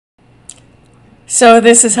So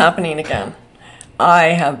this is happening again. I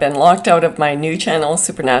have been locked out of my new channel,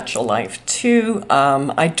 Supernatural Life 2.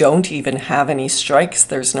 I don't even have any strikes.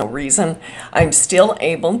 There's no reason. I'm still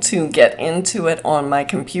able to get into it on my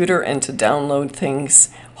computer and to download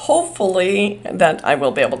things. Hopefully that I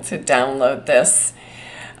will be able to download this.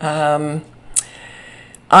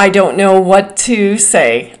 I don't know what to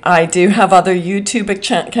say. I do have other YouTube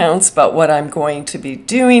accounts, but what I'm going to be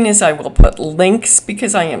doing is I will put links,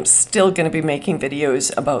 because I am still going to be making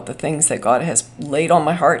videos about the things that God has laid on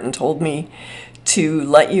my heart and told me to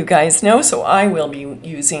let you guys know. So I will be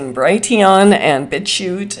using Brighteon and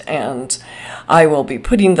BitChute, and I will be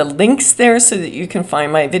putting the links there so that you can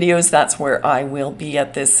find my videos. That's where I will be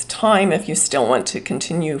at this time. If you still want to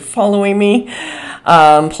continue following me,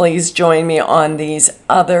 please join me on these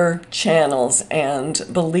other channels. And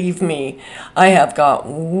believe me, I have got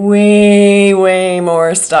way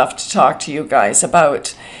more stuff to talk to you guys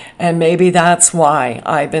about. And maybe that's why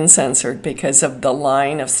I've been censored, because of the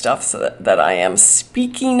line of stuff that I am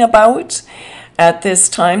speaking about at this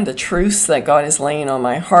time, the truths that God is laying on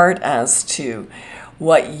my heart as to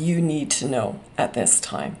what you need to know at this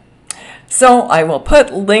time. So I will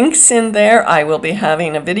put links in there. I will be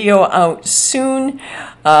having a video out soon.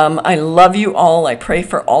 I love you all. I pray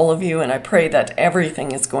for all of you, and I pray that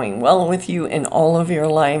everything is going well with you in all of your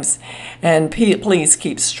lives. And please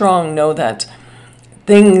keep strong. Know that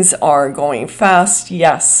things are going fast,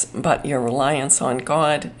 yes, but your reliance on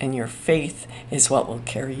God and your faith is what will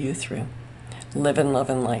carry you through. Live and love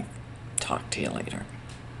in life. Talk to you later.